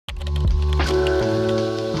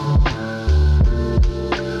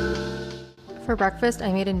for breakfast,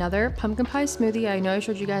 I made another pumpkin pie smoothie. I know I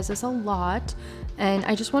showed you guys this a lot, and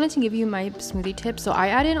I just wanted to give you my smoothie tips. So I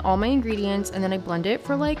add in all my ingredients and then I blend it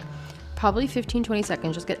for like probably 15-20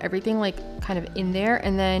 seconds, just get everything like kind of in there.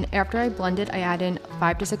 And then after I blend it, I add in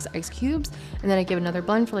 5 to 6 ice cubes, and then I give another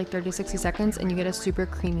blend for like 30-60 seconds, and you get a super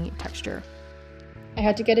creamy texture. I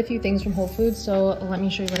had to get a few things from Whole Foods, so let me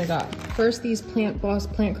show you what I got. First, these Plant Boss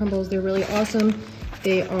plant crumbles. They're really awesome.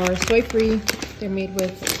 They are soy-free. They're made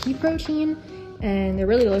with pea protein, and they're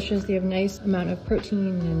really delicious. They have a nice amount of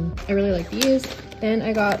protein, and I really like these. Then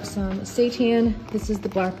I got some seitan. This is the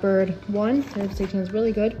Blackbird one. Their seitan is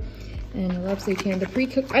really good, and I love seitan. The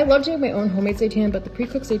pre-cooked, I love doing my own homemade seitan, but the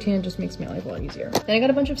pre-cooked seitan just makes my life a lot easier. Then I got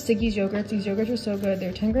a bunch of Siggy's yogurts. These yogurts are so good.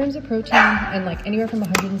 They're 10 grams of protein and like anywhere from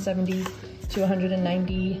 170 to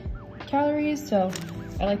 190 calories. So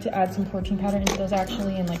I like to add some protein powder into those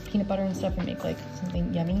actually, and like peanut butter and stuff, and make like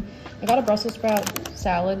something yummy. I got a Brussels sprout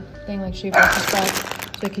salad thing, like shaved Brussels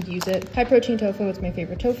sprouts, so I could use it. High protein tofu, it's my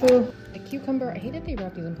favorite tofu. The cucumber, I hate that they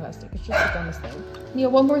wrap these in plastic. It's just the dumbest thing. You know,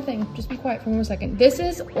 one more thing, just be quiet for 1 second. This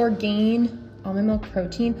is Orgain almond milk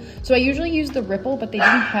protein. So I usually use the Ripple, but they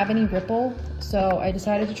didn't have any Ripple, so I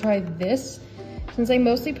decided to try this. Since I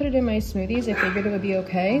mostly put it in my smoothies, I figured it would be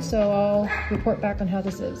okay, so I'll report back on how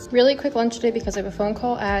this is. Really quick lunch today because I have a phone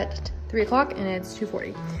call at 3 o'clock and it's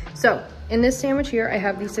 2:40. So in this sandwich here, I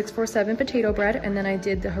have the 647 potato bread, and then I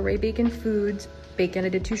did the Hooray Bacon Foods bacon. I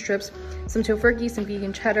did 2 strips, some Tofurky, some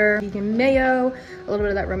vegan cheddar, vegan mayo, a little bit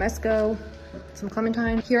of that romesco, some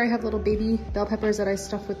clementine. Here I have little baby bell peppers that I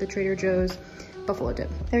stuffed with the Trader Joe's buffalo dip.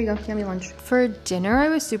 There you go, yummy lunch. For dinner, I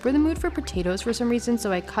was super in the mood for potatoes for some reason,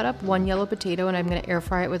 so I cut up 1 yellow potato and I'm gonna air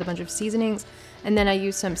fry it with a bunch of seasonings. And then I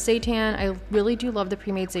use some seitan. I really do love the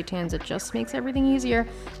pre-made seitans. It just makes everything easier.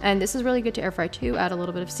 And this is really good to air fry too. Add a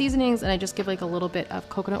little bit of seasonings, and I just give like a little bit of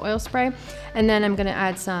coconut oil spray. And then I'm gonna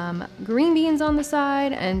add some green beans on the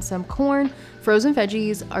side and some corn. Frozen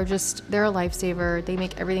veggies are just, they're a lifesaver. They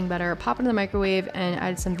make everything better. Pop it in the microwave and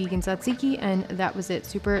add some vegan tzatziki, and that was it.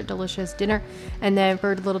 Super delicious dinner. And then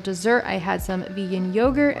for a little dessert, I had some vegan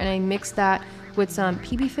yogurt, and I mixed that with some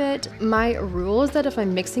PB Fit. My rule is that if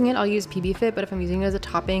I'm mixing it, I'll use PB Fit, but if I'm using it as a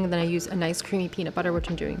topping, then I use a nice creamy peanut butter, which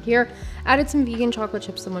I'm doing here. Added some vegan chocolate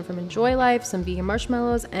chips, someone from Enjoy Life, some vegan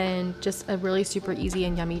marshmallows, and just a really super easy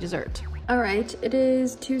and yummy dessert. All right, it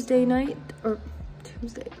is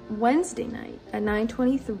Wednesday night at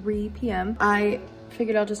 9:23 p.m. I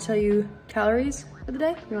figured I'll just tell you calories for the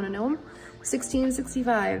day. You wanna know them?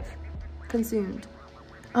 1665 consumed.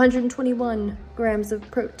 121 grams of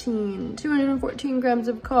protein, 214 grams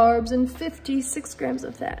of carbs, and 56 grams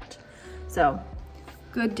of fat. So,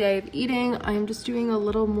 good day of eating. I'm just doing a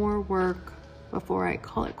little more work before I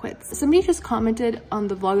call it quits. Somebody just commented on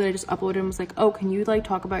the vlog that I just uploaded and was like, oh, can you like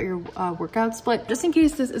talk about your workout split? Just in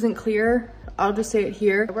case this isn't clear, I'll just say it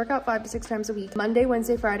here. I work out 5 to 6 times a week. Monday,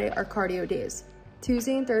 Wednesday, Friday are cardio days.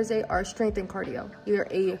 Tuesday and Thursday are strength and cardio. Either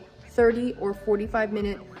a 30 or 45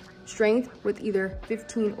 minute strength with either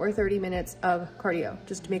 15 or 30 minutes of cardio,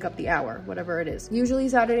 just to make up the hour, whatever it is. Usually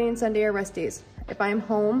Saturday and Sunday are rest days. If I'm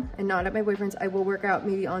home and not at my boyfriend's, I will work out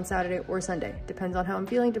maybe on Saturday or Sunday. Depends on how I'm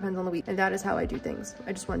feeling, depends on the week. And that is how I do things.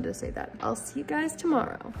 I just wanted to say that. I'll see you guys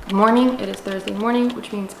tomorrow. Good morning, it is Thursday morning,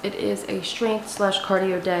 which means it is a strength /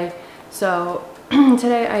 cardio day. So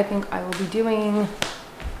today I think I will be doing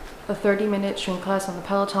a 30-minute strength class on the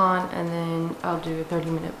Peloton, and then I'll do a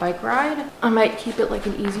 30-minute bike ride. I might keep it like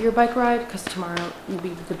an easier bike ride because tomorrow will be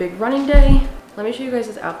the big running day. Let me show you guys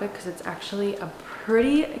this outfit because it's actually a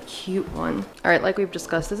pretty cute one. All right, like we've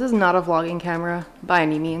discussed, this is not a vlogging camera by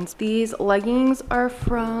any means. These leggings are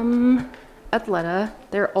from Athleta.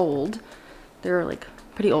 They're old. They're like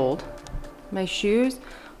pretty old. My shoes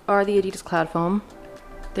are the Adidas Cloud Foam.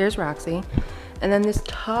 There's Roxy. And then this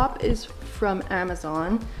top is from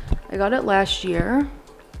Amazon. I got it last year.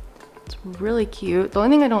 It's really cute. The only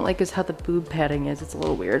thing I don't like is how the boob padding is. It's a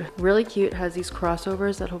little weird. Really cute. Has these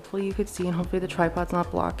crossovers that hopefully you could see, and hopefully the tripod's not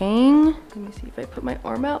blocking. Let me see if I put my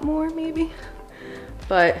arm out more maybe.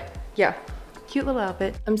 But yeah, cute little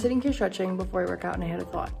outfit. I'm sitting here stretching before I work out and I had a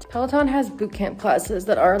thought. Peloton has boot camp classes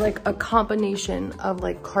that are like a combination of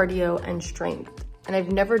like cardio and strength. And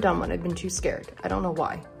I've never done one. I've been too scared. I don't know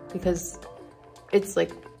why, because it's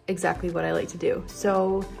like exactly what I like to do.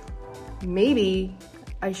 So maybe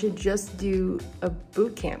I should just do a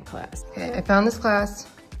boot camp class. Okay, I found this class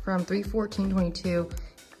from 314.22.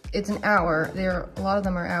 It's an hour. A lot of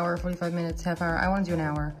them are hour, 45 minutes, half hour. I want to do an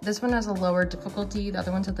hour. This one has a lower difficulty. The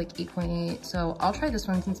other one's at like 8.8. So I'll try this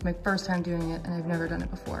one since it's my first time doing it and I've never done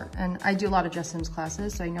it before. And I do a lot of Jess Sims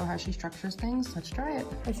classes, so I know how she structures things. Let's try it.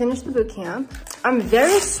 I finished the boot camp. I'm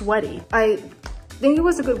very sweaty. I think it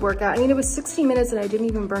was a good workout. I mean, it was 60 minutes and I didn't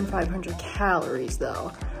even burn 500 calories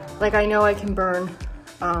though. Like, I know I can burn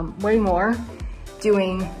way more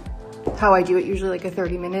doing how I do it, usually like a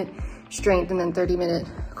 30-minute strength and then 30-minute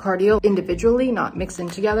cardio individually, not mixed in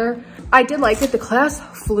together. I did like it. The class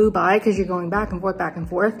flew by because you're going back and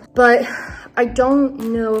forth, but I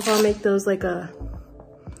don't know if I'll make those like a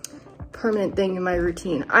permanent thing in my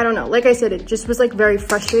routine. I don't know. Like I said, it just was like very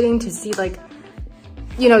frustrating to see, like,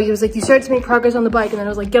 you know, it was like you start to make progress on the bike and then it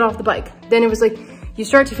was like, get off the bike. Then it was like, you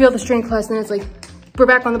start to feel the strength class and then it's like, we're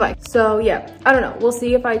back on the bike. So yeah, I don't know. We'll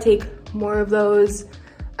see if I take more of those.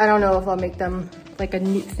 I don't know if I'll make them like a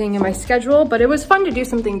new thing in my schedule, but it was fun to do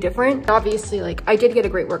something different. Obviously, like, I did get a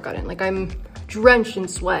great workout in. Like, I'm drenched in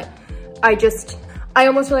sweat. I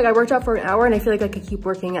almost feel like I worked out for an hour and I feel like I could keep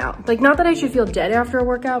working out. Like, not that I should feel dead after a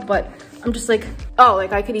workout, but I'm just like, oh,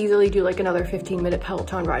 like I could easily do like another 15-minute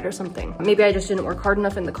Peloton ride or something. Maybe I just didn't work hard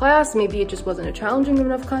enough in the class. Maybe it just wasn't a challenging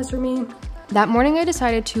enough class for me. That morning I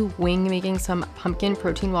decided to wing making some pumpkin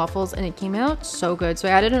protein waffles and it came out so good. So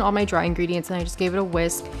I added in all my dry ingredients and I just gave it a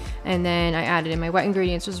whisk, and then I added in my wet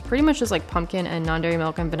ingredients, which was pretty much just like pumpkin and non-dairy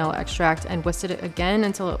milk and vanilla extract, and whisked it again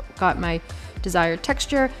until it got my desired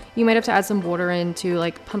texture. You might have to add some water into,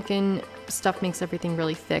 like, pumpkin stuff makes everything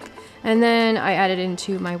really thick. And then I added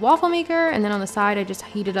into my waffle maker, and then on the side I just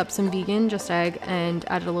heated up some vegan just egg and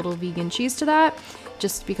added a little vegan cheese to that,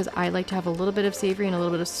 just because I like to have a little bit of savory and a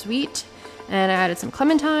little bit of sweet. And I added some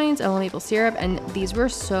clementines and maple syrup, and these were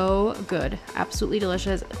so good. Absolutely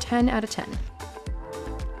delicious. 10 out of 10.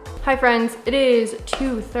 Hi friends, it is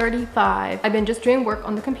 2:35. I've been just doing work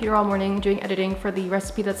on the computer all morning, doing editing for the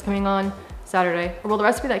recipe that's coming on Saturday. Well, the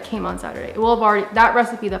recipe that came on Saturday. It will have already, that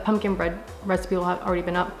recipe, the pumpkin bread recipe, will have already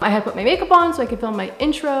been up. I had put my makeup on so I could film my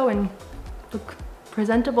intro and look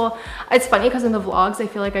presentable. It's funny because in the vlogs I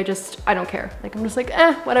feel like I don't care. Like, I'm just like,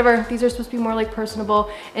 whatever. These are supposed to be more like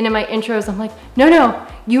personable, and in my intros I'm like, no,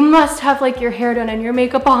 you must have like your hair done and your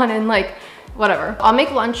makeup on and like whatever. I'll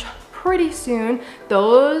make lunch pretty soon.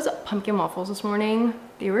 Those pumpkin waffles this morning,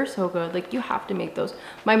 they were so good. Like, you have to make those.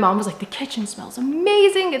 My mom was like, the kitchen smells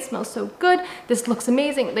amazing. It smells so good. This looks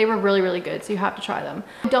amazing. They were really, really good. So you have to try them.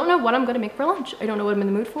 I don't know what I'm going to make for lunch. I don't know what I'm in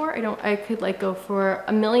the mood for. I could like go for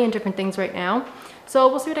a million different things right now. So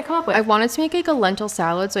we'll see what I come up with. I wanted to make like a lentil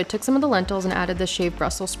salad, so I took some of the lentils and added the shaved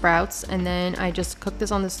Brussels sprouts, and then I just cooked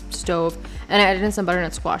this on the stove, and I added in some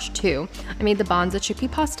butternut squash too. I made the bonza chickpea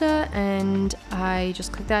pasta, and I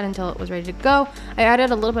just cooked that until it was ready to go. I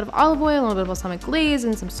added a little bit of olive oil, a little bit of balsamic glaze,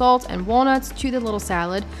 and some salt and walnuts to the little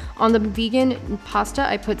salad. On the vegan pasta,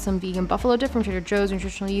 I put some vegan buffalo dip from Trader Joe's,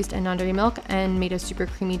 nutritional yeast, and non-dairy milk, and made a super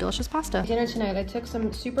creamy, delicious pasta. Dinner tonight, I took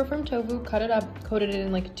some super firm tofu, cut it up, coated it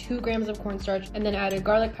in like 2 grams of cornstarch, and then added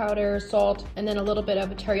garlic powder, salt, and then a little bit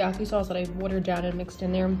of a teriyaki sauce that I watered down and mixed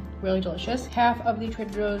in there. Really delicious. Half of the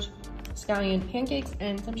Trader Joe's scallion pancakes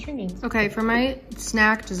and some string beans. Okay, for my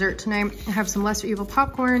snack dessert tonight, I have some Lesser Evil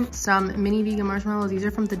popcorn, some mini vegan marshmallows. These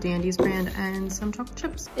are from the Dandies brand, and some chocolate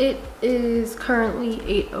chips. It is currently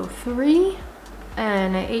 8:03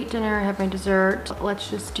 and I ate dinner. I have my dessert. Let's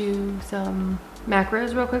just do some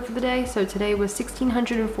macros real quick for the day. So today was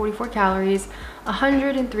 1,644 calories,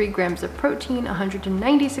 103 grams of protein,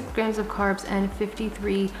 196 grams of carbs, and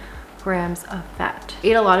 53 grams of fat.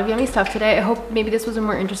 Ate a lot of yummy stuff today. I hope maybe this was a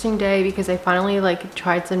more interesting day because I finally like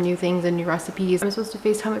tried some new things and new recipes. I'm supposed to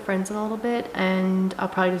FaceTime with friends in a little bit, and I'll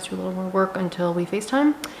probably just do a little more work until we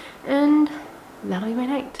FaceTime, and that'll be my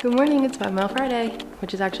night. Good morning, it's 5 Mile Friday,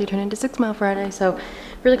 which is actually turned into 6 Mile Friday. So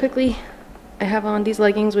really quickly, I have on these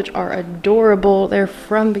leggings, which are adorable. They're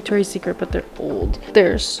from Victoria's Secret, but they're old.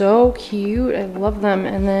 They're so cute. I love them.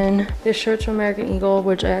 And then this shirt's from American Eagle,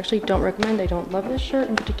 which I actually don't recommend. I don't love this shirt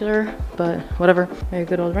in particular, but whatever. My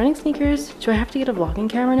good old running sneakers. Do I have to get a vlogging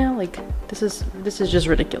camera now? Like, this is just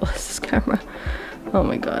ridiculous, this camera. Oh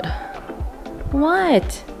my God.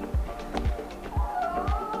 What?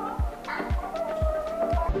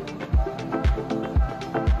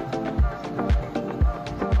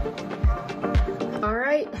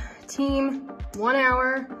 Team, 1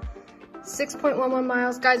 hour, 6.11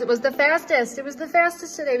 miles. Guys, it was the fastest. It was the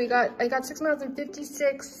fastest today. I got 6 miles in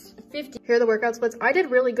 56:50. Here are the workout splits. I did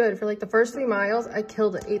really good for like the first 3 miles. I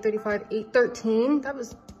killed it. 8:35, 8:13.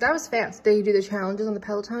 That was fast. They do the challenges on the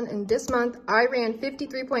Peloton, and this month I ran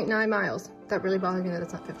 53.9 miles. That really bothered me that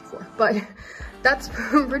it's not 54, but that's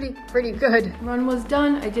pretty good. Run was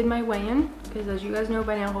done. I did my weigh-in because, as you guys know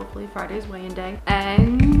by now, hopefully Friday is weigh-in day,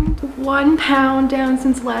 and 1 pound down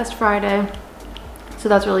since last Friday. So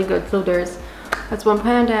that's really good. So that's 1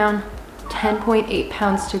 pound down, 10.8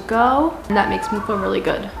 pounds to go, and that makes me feel really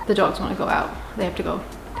good. The dogs want to go out. They have to go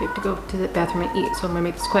We have to go to the bathroom and eat, so I'm gonna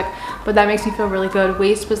make this quick. But that makes me feel really good.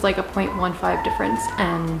 Waist was like a 0.15 difference,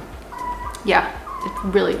 and yeah, it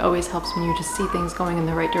really always helps when you just see things going in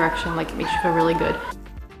the right direction. Like, it makes you feel really good.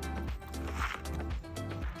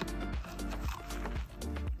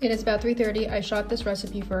 It is about 3:30. I shot this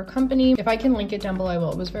recipe for a company. If I can link it down below, I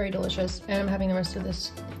will. It was very delicious. And I'm having the rest of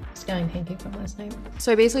this scallion pancake from last night.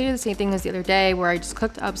 So I basically did the same thing as the other day, where I just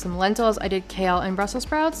cooked up some lentils. I did kale and Brussels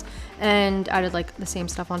sprouts and added like the same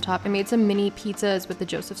stuff on top. I made some mini pizzas with the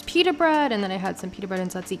Joseph's pita bread, and then I had some pita bread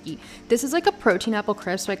and tzatziki. This is like a protein apple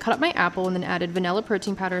crisp. So I cut up my apple and then added vanilla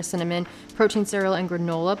protein powder, cinnamon, protein cereal, and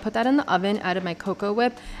granola. Put that in the oven, added my cocoa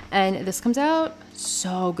whip, and this comes out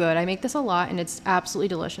so good. I make this a lot and it's absolutely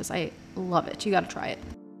delicious. I love it. You gotta try it.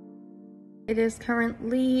 It is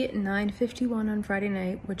currently 9:51 on Friday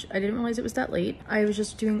night, which I didn't realize it was that late. I was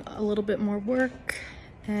just doing a little bit more work,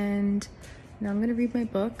 and now I'm gonna read my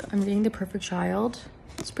book. I'm reading The Perfect Child.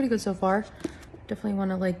 It's pretty good so far. Definitely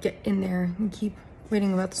wanna like get in there and keep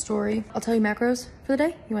reading about the story. I'll tell you macros for the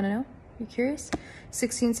day. You wanna know? You curious?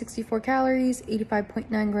 1664 calories,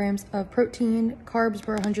 85.9 grams of protein, carbs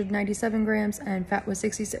were 197 grams, and fat was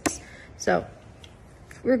 66. So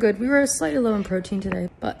we're good. We were slightly low in protein today,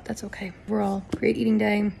 but that's okay. Overall, great eating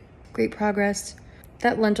day, great progress.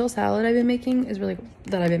 That lentil salad I've been making is really,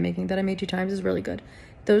 that I made 2 times, is really good.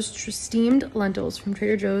 Those steamed lentils from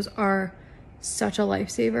Trader Joe's are such a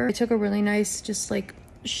lifesaver. I took a really nice, just like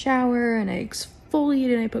shower, and I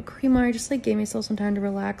exfoliated, and I put cream on. I just like gave myself some time to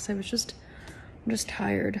relax. I'm just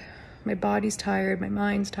tired. My body's tired, my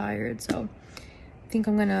mind's tired. So I think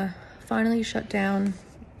I'm gonna finally shut down.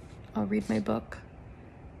 I'll read my book.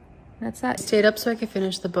 That's that. I stayed up so I could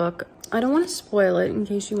finish the book. I don't want to spoil it in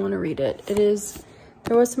case you want to read it.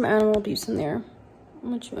 There was some animal abuse in there,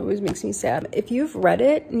 which always makes me sad. If you've read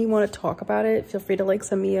it and you want to talk about it, feel free to like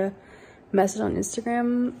send me a message on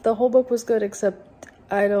Instagram. The whole book was good, except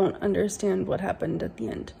I don't understand what happened at the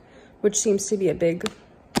end, which seems to be a big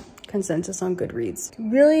consensus on Goodreads.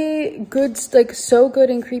 Really good, like so good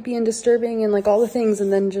and creepy and disturbing and like all the things,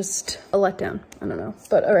 and then just a letdown. I don't know.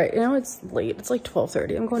 But all right, now it's late. It's like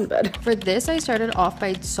 12:30. I'm going to bed. For this, I started off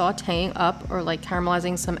by sauteing up or like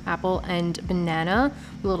caramelizing some apple and banana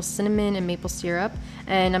with a little cinnamon and maple syrup.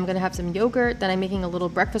 And I'm gonna have some yogurt. Then I'm making a little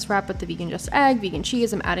breakfast wrap with the vegan just egg, vegan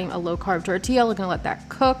cheese. I'm adding a low carb tortilla. I'm gonna let that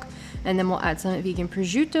cook. And then we'll add some vegan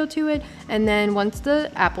prosciutto to it. And then once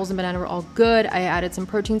the apples and banana were all good, I added some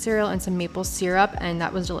protein cereal and some maple syrup, and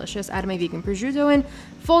that was delicious. Added my vegan prosciutto in,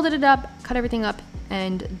 folded it up, cut everything up,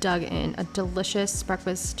 and dug in. A delicious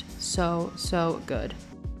breakfast, so good.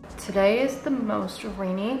 Today is the most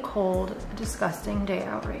rainy, cold, disgusting day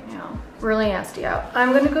out right now. Really nasty out.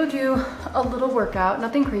 I'm gonna go do a little workout,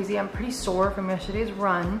 nothing crazy. I'm pretty sore from yesterday's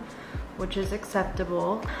run, which is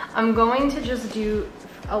acceptable. I'm going to just do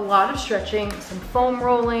a lot of stretching, some foam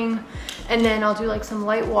rolling, and then I'll do like some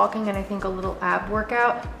light walking and I think a little ab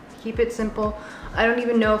workout. Keep it simple. I don't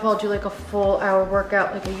even know if I'll do like a full hour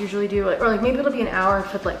workout like I usually do, or like maybe it'll be an hour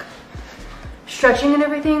with like stretching and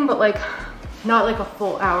everything, but like not like a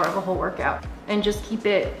full hour of a whole workout. And just keep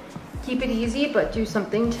it easy, but do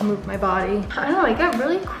something to move my body. I don't know, I get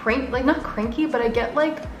really cranky, like not cranky, but I get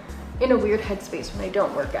like in a weird headspace when I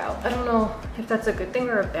don't work out. I don't know if that's a good thing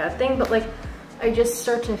or a bad thing, but like I just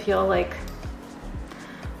start to feel like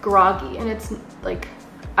groggy, and it's like,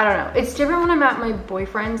 I don't know. It's different when I'm at my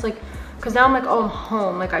boyfriend's, like, cause now I'm like, oh, I'm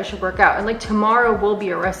home, like I should work out. And like tomorrow will be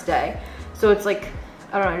a rest day. So it's like,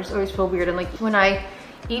 I don't know, I just always feel weird. And like when I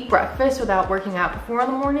eat breakfast without working out before in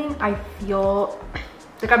the morning, I feel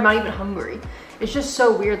like I'm not even hungry. It's just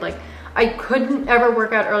so weird. Like I couldn't ever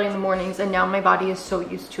work out early in the mornings, and now my body is so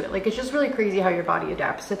used to it. Like it's just really crazy how your body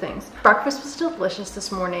adapts to things. Breakfast was delicious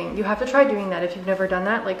this morning. You have to try doing that if you've never done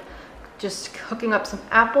that. Like just cooking up some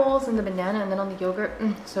apples and the banana and then on the yogurt,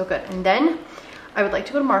 so good. And then I would like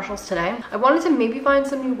to go to Marshall's today. I wanted to maybe find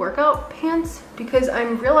some new workout pants, because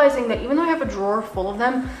I'm realizing that even though I have a drawer full of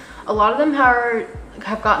them, a lot of them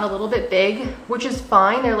have gotten a little bit big, which is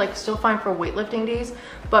fine. They're like still fine for weightlifting days,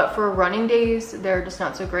 but for running days, they're just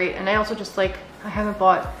not so great. And I also just like, I haven't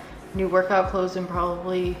bought new workout clothes in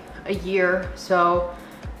probably a year, so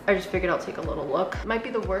I just figured I'll take a little look. It might be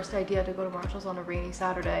the worst idea to go to Marshall's on a rainy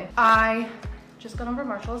Saturday. I just got over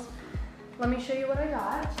Marshall's. Let me show you what I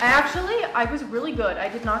got. I was really good. I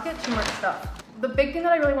did not get too much stuff. The big thing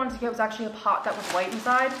that I really wanted to get was actually a pot that was white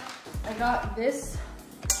inside. I got this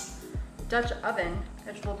Dutch oven,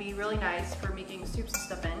 which will be really nice for making soups and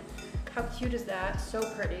stuff in. How cute is that? So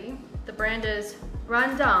pretty. The brand is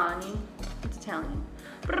Randani. It's Italian.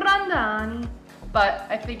 Randani. But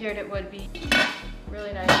I figured it would be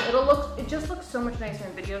really nice. It just looks so much nicer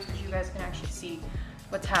in videos because you guys can actually see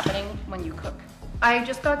what's happening when you cook. I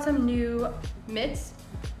just got some new mitts,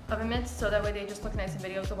 oven mitts, so that way they just look nice in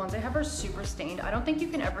videos. The ones I have are super stained. I don't think you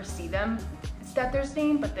can ever see them. It's that they're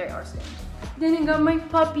stained, but they are stained. Then I got my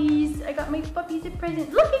puppies. I got my puppies a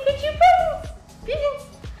present. Look, I got you presents! Presents!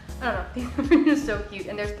 I don't know, these are just so cute.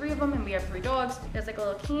 And there's 3 of them and we have 3 dogs. There's like a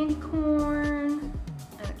little candy corn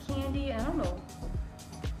and a candy. I don't know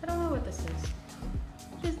what this is.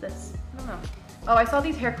 What is this? I don't know. Oh, I saw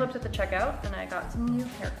these hair clips at the checkout and I got some new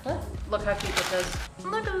hair clips. Look how cute this is.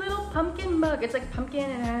 Look, a little pumpkin mug. It's like pumpkin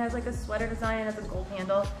and it has like a sweater design and has a gold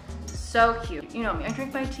handle. So cute. You know me, I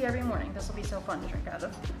drink my tea every morning. This will be so fun to drink out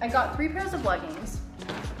of. I got 3 pairs of leggings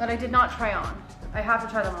that I did not try on. I have to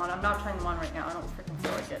try them on. I'm not trying them on right now. I don't freaking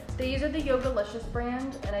feel like it. These are the Yogalicious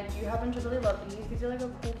brand and I do happen to really love these. These are like a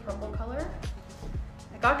cool purple color.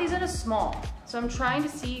 I got these in a small. So I'm trying to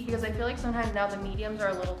see, because I feel like sometimes now the mediums are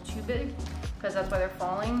a little too big because that's why they're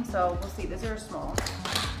falling. So we'll see, these are small.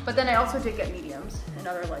 But then I also did get mediums and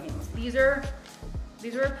other leggings. These are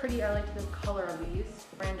pretty, I like the color of these.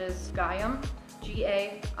 The brand is Gaiam,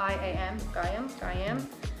 G-A-I-A-M, Gaiam.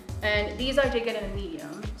 And these I did get in a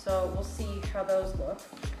medium, so we'll see how those look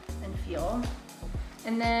and feel.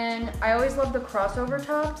 And then I always love the crossover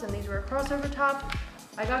tops, and these were a crossover top.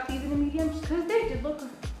 I got these in a medium just because they did look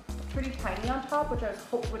pretty tiny on top, which I'm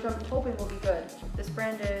hoping will be good. This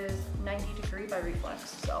brand is 90 Degree by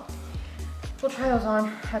Reflex, so we'll try those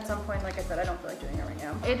on at some point. Like I said, I don't feel like doing it right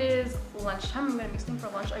now. It is lunchtime. I'm gonna mix them for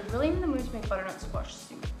lunch. I really am in the mood to make butternut squash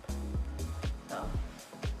soup, so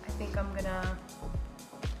I think I'm gonna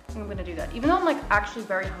do that. Even though I'm like actually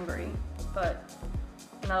very hungry, but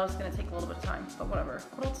now it's gonna take a little bit of time, but whatever.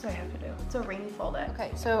 What else do I have to do? It's a rainy fall day.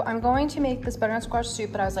 Okay, so I'm going to make this butternut squash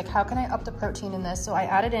soup, but I was like, how can I up the protein in this? So I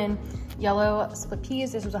added in yellow split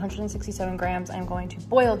peas. This was 167 grams. I'm going to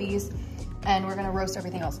boil these and we're gonna roast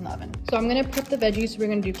everything else in the oven. So I'm gonna prep the veggies. So we're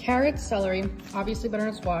gonna do carrots, celery, obviously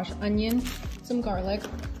butternut squash, onion, some garlic,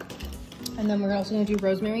 and then we're also gonna do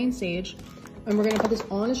rosemary and sage. And we're gonna put this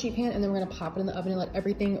all in a sheet pan and then we're gonna pop it in the oven and let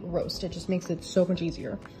everything roast. It just makes it so much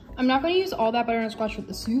easier. I'm not gonna use all that butternut squash for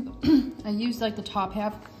the soup. I used like the top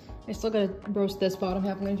half. I still gotta roast this bottom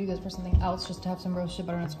half. I'm gonna do this for something else just to have some roasted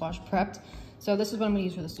butternut squash prepped. So this is what I'm gonna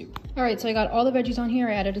use for the soup. All right, so I got all the veggies on here.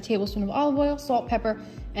 I added a tablespoon of olive oil, salt, pepper,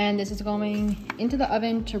 and this is going into the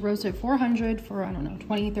oven to roast at 400 for, I don't know,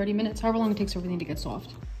 20, 30 minutes, however long it takes for everything to get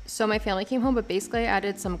soft. So my family came home, but basically I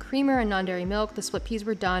added some creamer and non-dairy milk. The split peas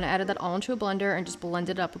were done. I added that all into a blender and just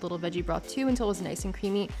blended up a little veggie broth too until it was nice and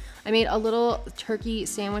creamy. I made a little turkey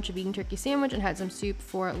sandwich, a vegan turkey sandwich, and had some soup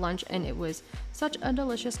for lunch, and it was such a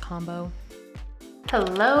delicious combo.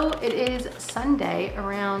 Hello, it is Sunday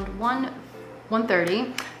around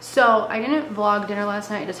 1:30. So I didn't vlog dinner last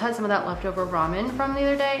night. I just had some of that leftover ramen from the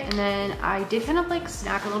other day, and then I did kind of like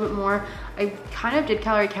snack a little bit more. I kind of did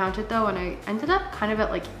calorie count it though, and I ended up kind of at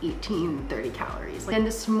like 1830 calories. And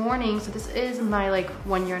this morning, so this is my like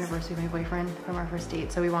 1-year anniversary of my boyfriend from our first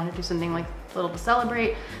date, so we wanted to do something like a little to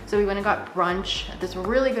celebrate. So we went and got brunch at this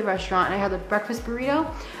really good restaurant, and I had the breakfast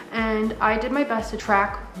burrito, and I did my best to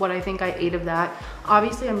track what I think I ate of that.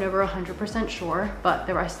 Obviously I'm never 100% sure, but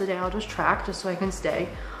the rest of the day I'll just track just so I can stay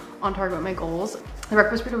on target with my goals. The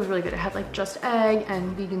breakfast burrito was really good. It had like just egg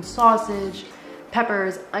and vegan sausage,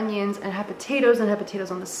 peppers, onions, and had potatoes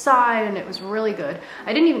on the side, and it was really good.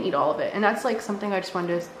 I didn't even eat all of it, and that's like something I just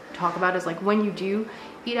wanted to talk about, is like when you do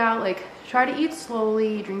eat out, like try to eat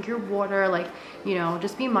slowly, drink your water, like, you know,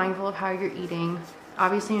 just be mindful of how you're eating.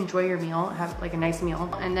 Obviously enjoy your meal, have like a nice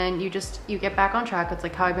meal, and then you get back on track. That's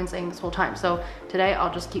like how I've been saying this whole time. So today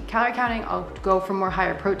I'll just keep calorie counting. I'll go for more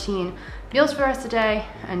higher protein meals for the rest of the day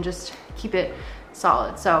and just keep it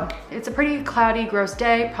solid. So it's a pretty cloudy, gross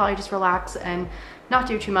day. Probably just relax and not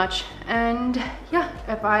do too much. And yeah,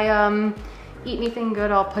 if I eat anything good,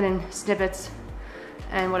 I'll put in snippets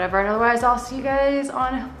and whatever. And otherwise, I'll see you guys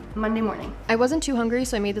on Monday morning. I wasn't too hungry,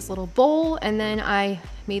 so I made this little bowl, and then I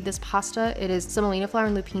made this pasta. It is semolina flour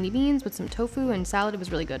and lupini beans with some tofu and salad. It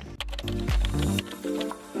was really good.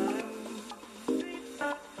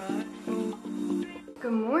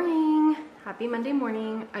 Good morning. Happy Monday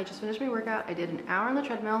morning. I just finished my workout. I did an hour on the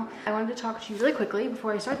treadmill. I wanted to talk to you really quickly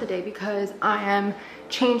before I start the day because I am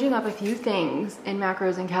changing up a few things in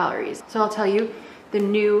macros and calories. So I'll tell you the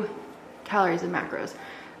new calories and macros.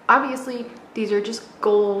 Obviously, these are just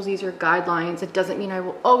goals, these are guidelines. It doesn't mean I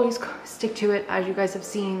will always stick to it. As you guys have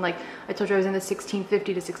seen, like I told you, I was in the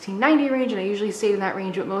 1650 to 1690 range, and I usually stayed in that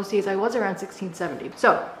range, but most days I was around 1670.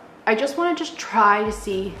 So I just want to try to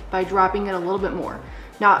see by dropping it a little bit more,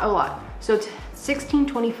 not a lot. So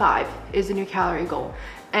 1625 is the new calorie goal.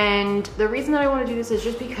 And the reason that I want to do this is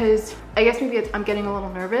just because I guess maybe I'm getting a little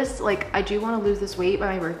nervous. Like, I do want to lose this weight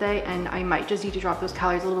by my birthday, and I might just need to drop those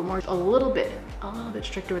calories a little bit more, a little bit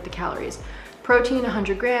stricter with the calories. Protein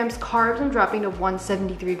 100 grams, carbs I'm dropping to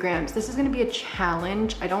 173 grams. This is going to be a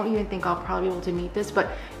challenge. I don't even think I'll probably be able to meet this,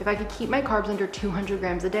 but if I could keep my carbs under 200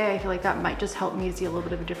 grams a day, I feel like that might just help me to see a little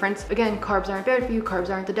bit of a difference. Again, carbs aren't bad for you,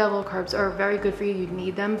 carbs aren't the devil, carbs are very good for you, you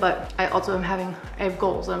need them, but I also I have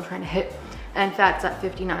goals that I'm trying to hit, and fat's at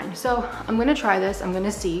 59. So I'm gonna try this, I'm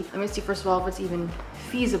gonna see. Let me see first of all if it's even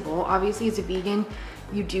feasible. Obviously as a vegan,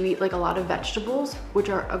 you do eat like a lot of vegetables, which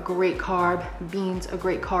are a great carb, beans, a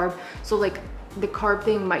great carb. So like the carb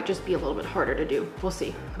thing might just be a little bit harder to do. We'll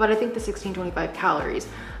see. But I think the 1625 calories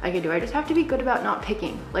I can do. I just have to be good about not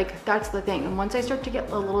picking. Like, that's the thing. And once I start to get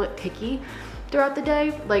a little bit picky throughout the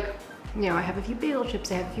day, like, you know, I have a few bagel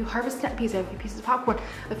chips, I have a few harvest nut peas, I have a few pieces of popcorn,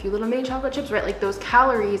 a few little mini chocolate chips, right? Like, those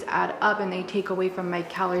calories add up and they take away from my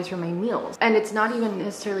calories from my meals. And it's not even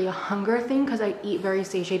necessarily a hunger thing because I eat very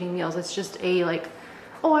satiating meals. It's just a like,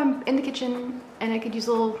 oh, I'm in the kitchen and I could use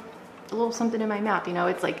a little something in my mouth, you know?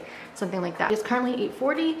 It's like something like that. It's currently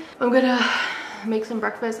 8:40. I'm gonna make some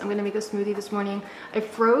breakfast. I'm gonna make a smoothie this morning. I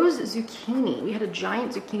froze zucchini. We had a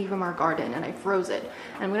giant zucchini from our garden and I froze it.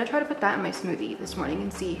 And I'm gonna try to put that in my smoothie this morning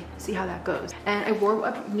and see how that goes. And I wore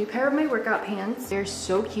a new pair of my workout pants. They're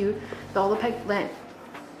so cute. All the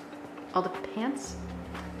pants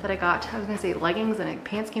that I got, I was gonna say leggings and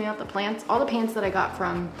pants came out, the plants. All the pants that I got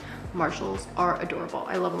from Marshalls are adorable.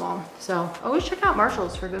 I love them all. So always check out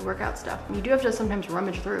Marshalls for good workout stuff. You do have to sometimes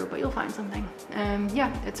rummage through, but you'll find something. Yeah,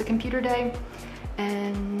 it's a computer day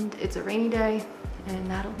and it's a rainy day, and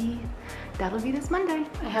that'll be this Monday.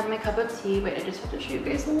 I have my cup of tea. Wait, I just have to show you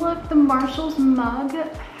guys. Look, the Marshalls mug.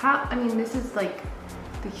 I mean, this is like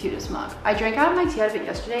the cutest mug. I drank out of my tea out of it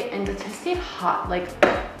yesterday and the tea stayed hot like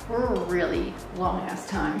for a really long ass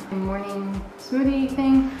time. Morning smoothie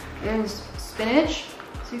thing. There's spinach,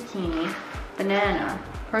 zucchini, banana,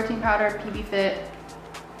 protein powder, PB Fit.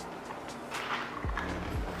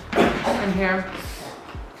 In here.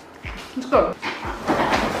 Let's go.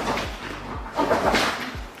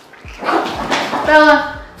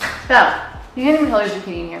 Bella, you can't even tell there's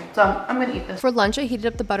zucchini in here, so I'm gonna eat this. For lunch, I heated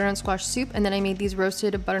up the butternut squash soup, and then I made these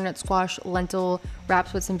roasted butternut squash lentil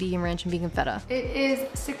wraps with some vegan ranch and vegan feta. It is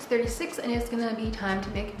 6:36, and it's gonna be time to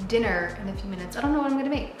make dinner in a few minutes. I don't know what I'm gonna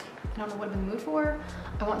make. I don't know what I'm in the mood for.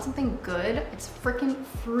 I want something good. It's freaking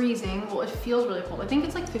freezing. Well, it feels really cold. I think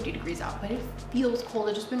it's like 50 degrees out, but it feels cold.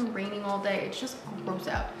 It's just been raining all day. It's just gross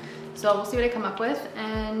out. So we'll see what I come up with.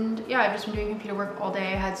 And yeah, I've just been doing computer work all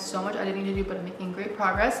day. I had so much editing to do, but I'm making great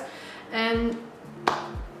progress. And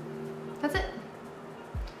that's it.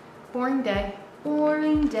 Boring day.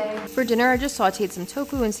 Boring day. For dinner, I just sauteed some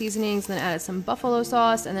tofu and seasonings, and then added some buffalo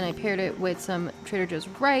sauce, and then I paired it with some Trader Joe's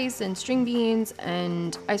rice and string beans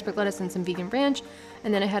and iceberg lettuce and some vegan ranch.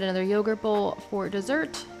 And then I had another yogurt bowl for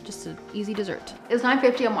dessert, just an easy dessert. It's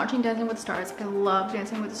 9:50, I'm watching Dancing with the Stars. I love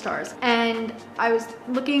Dancing with the Stars. And I was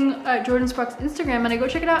looking at Jordan Sprock's Instagram and I go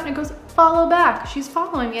check it out and it goes, follow back. She's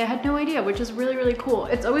following me, I had no idea, which is really, really cool.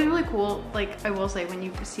 It's always really cool, like I will say, when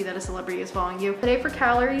you see that a celebrity is following you. Today for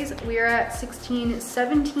calories, we are at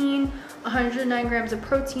 1617, 109 grams of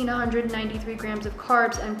protein, 193 grams of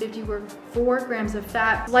carbs, and 54 grams of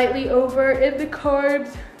fat. Slightly over in the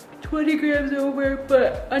carbs, 20 grams over,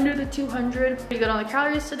 but under the 200. Pretty good on the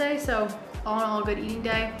calories today, so all in all, a good eating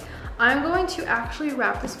day. I'm going to actually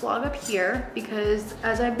wrap this vlog up here because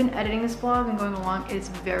as I've been editing this vlog and going along, it's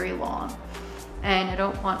very long. And I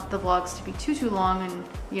don't want the vlogs to be too long, and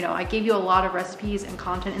you know, I gave you a lot of recipes and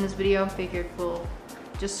content in this video. Figured we'll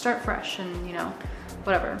just start fresh and you know,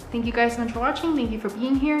 whatever. Thank you guys so much for watching. Thank you for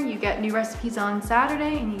being here. You get new recipes on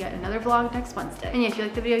Saturday and you get another vlog next Wednesday. And yeah, if you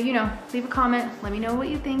like the video, you know, leave a comment, let me know what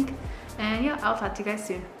you think. And yeah, I'll talk to you guys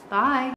soon. Bye.